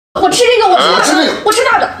吃这个，我吃这个，我吃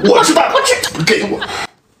大的，我吃大的，我吃，给我。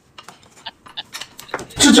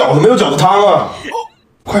吃饺子没有饺子汤啊？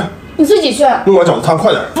快，你自己去。弄碗饺子汤，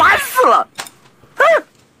快点！烦死了！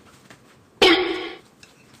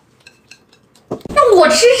那我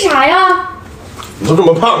吃啥呀？你都这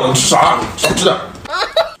么胖了，你吃啥？少吃点。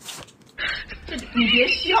你别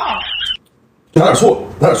笑。拿点醋，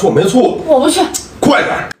拿点醋，没醋。我不去。快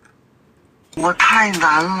点！我太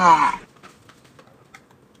难了。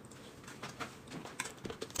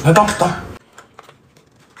来倒，好。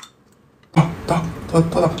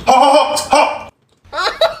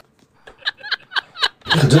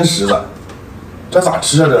你可真实在，这咋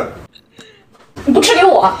吃啊这？你不吃给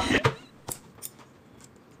我。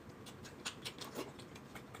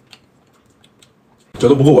这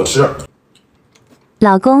都不够我吃。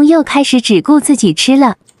老公又开始只顾自己吃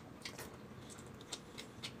了。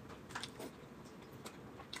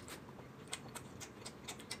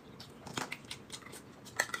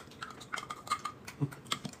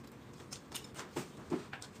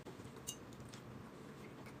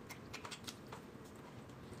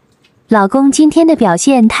老公今天的表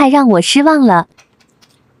现太让我失望了。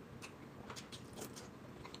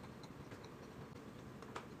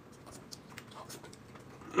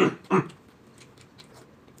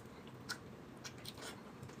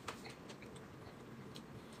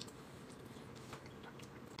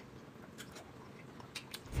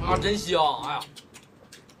啊，真香！哎呀，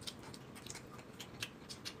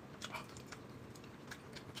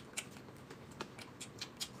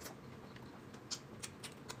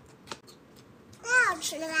太好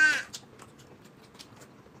吃了吧！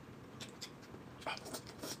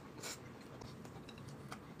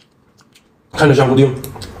看着香布丁，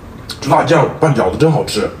这辣酱拌饺子真好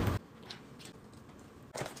吃。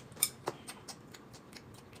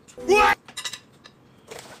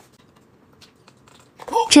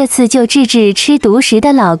这次就制止吃独食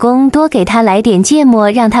的老公，多给他来点芥末，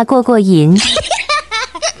让他过过瘾。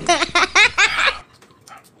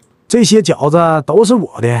这些饺子都是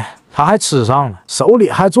我的，他还吃上了，手里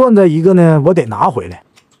还攥着一个呢，我得拿回来。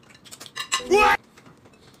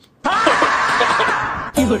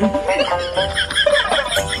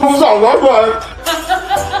不想拿出来。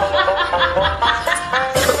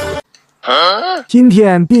今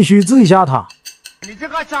天必须治一下他。你这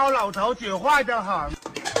个糟老头子坏得很。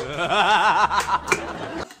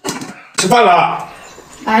吃饭了。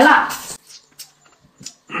来了。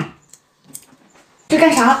这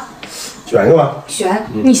干啥？选一个吧。选，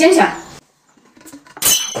你先选。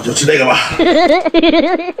我就吃这个吧。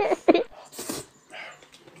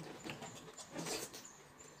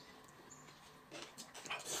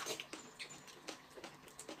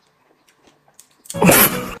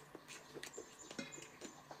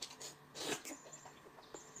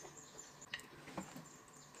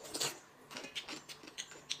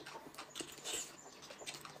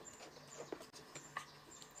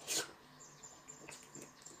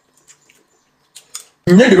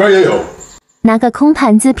你那里边也有。拿个空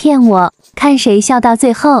盘子骗我，看谁笑到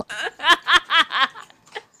最后。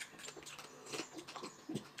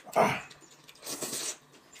啊，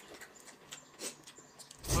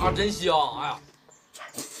真香！哎呀。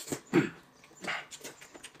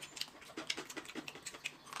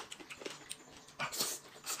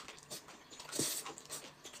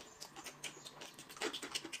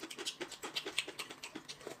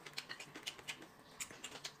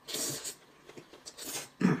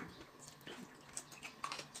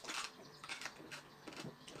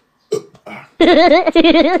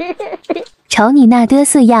瞅你那嘚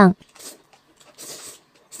瑟样！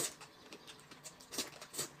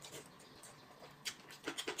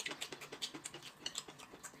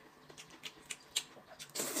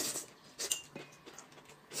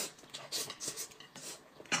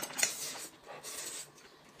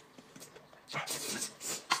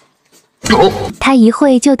他一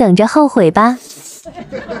会就等着后悔吧。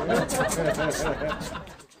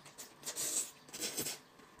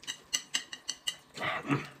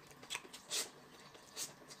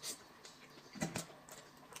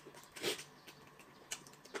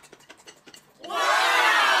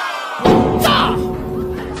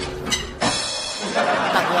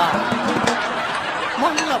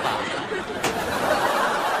懵了吧？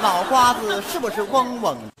脑瓜子是不是嗡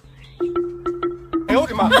嗡？哎呦我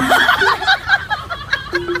的妈！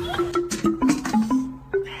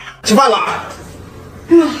吃饭了。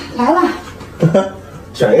来了。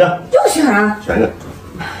选一个。又选啊？选一个。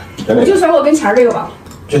选哪个？你就选我跟前这个吧。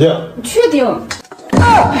确定？确定。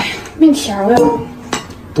哎，面条呀。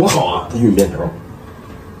多好啊，玉米面条。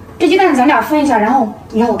这鸡蛋咱俩分一下，然后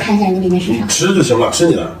你让我看一下你里面是啥。吃就行了，吃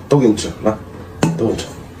你的，都给你吃，来，都给你吃。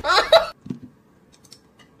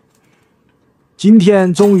今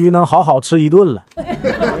天终于能好好吃一顿了。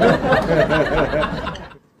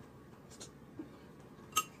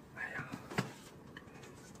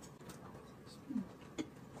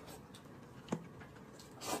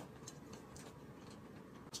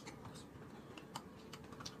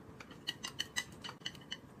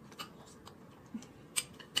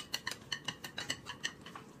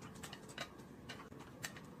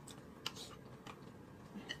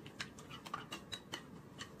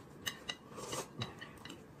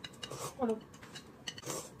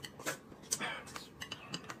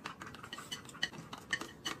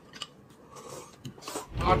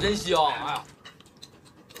啊，真香！哎呀，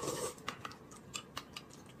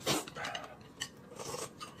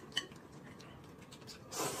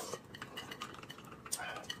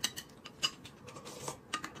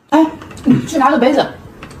哎，去拿个杯子，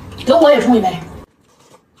给我也冲一杯。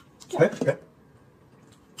哎，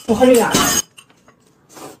我喝这个。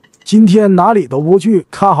今天哪里都不去，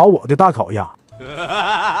看好我的大烤鸭。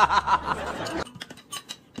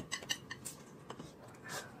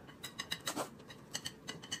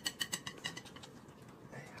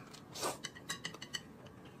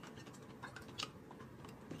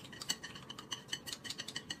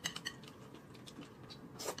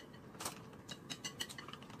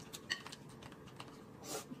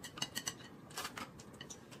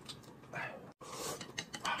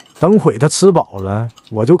等会他吃饱了，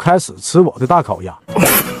我就开始吃我的大烤鸭。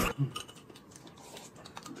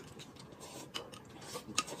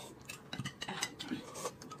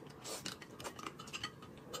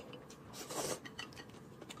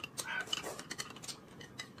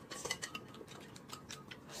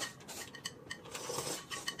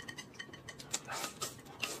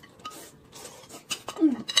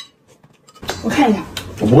我看一下，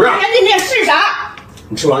我不让。赶紧这是啥？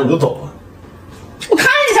你吃完你就走了。我看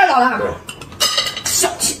一下，老大。小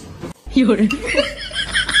气。有人。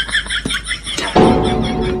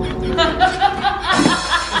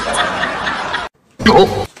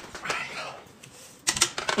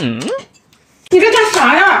你这干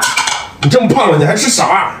啥呀？你这么胖了，你还吃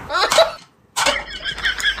啥？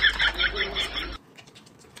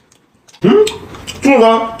这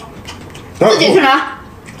个，自己去拿。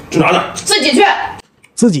去拿去。自己去。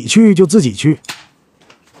自己去就自己去。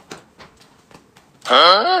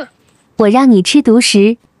我让你吃独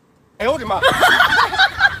食。哎呦我的妈！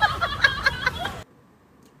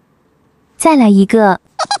再来一个。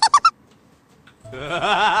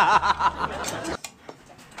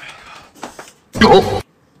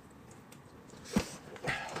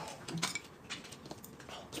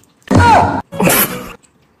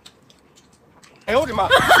哎呦我的妈！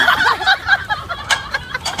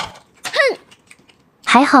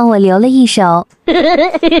还好我留了一手。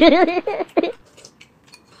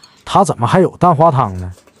他怎么还有蛋花汤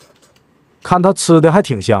呢？看他吃的还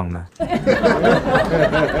挺香呢。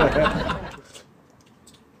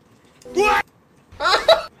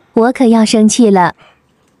我可要生气了。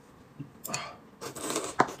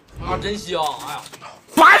啊，真香！哎呀，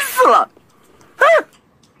烦死了！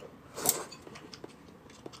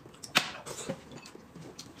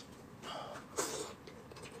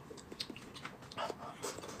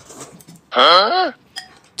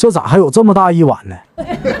这咋还有这么大一碗呢？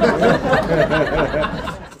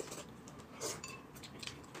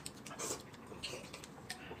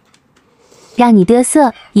让你嘚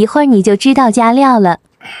瑟，一会儿你就知道加料了。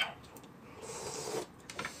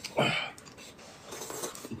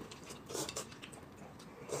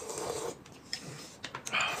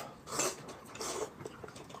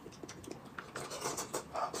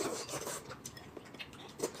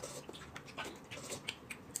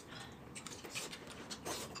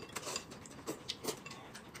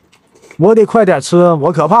我得快点吃，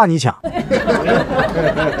我可怕你抢。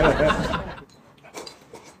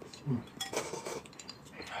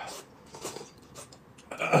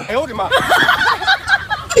哎呦我的妈！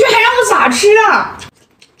这还让我咋吃啊？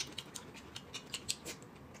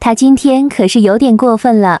他今天可是有点过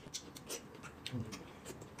分了。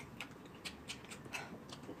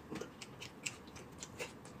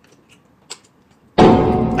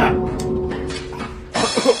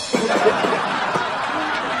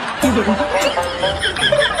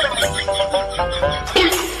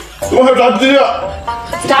怎么还有炸鸡啊？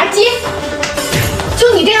炸鸡？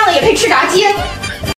就你这样的也配吃炸鸡？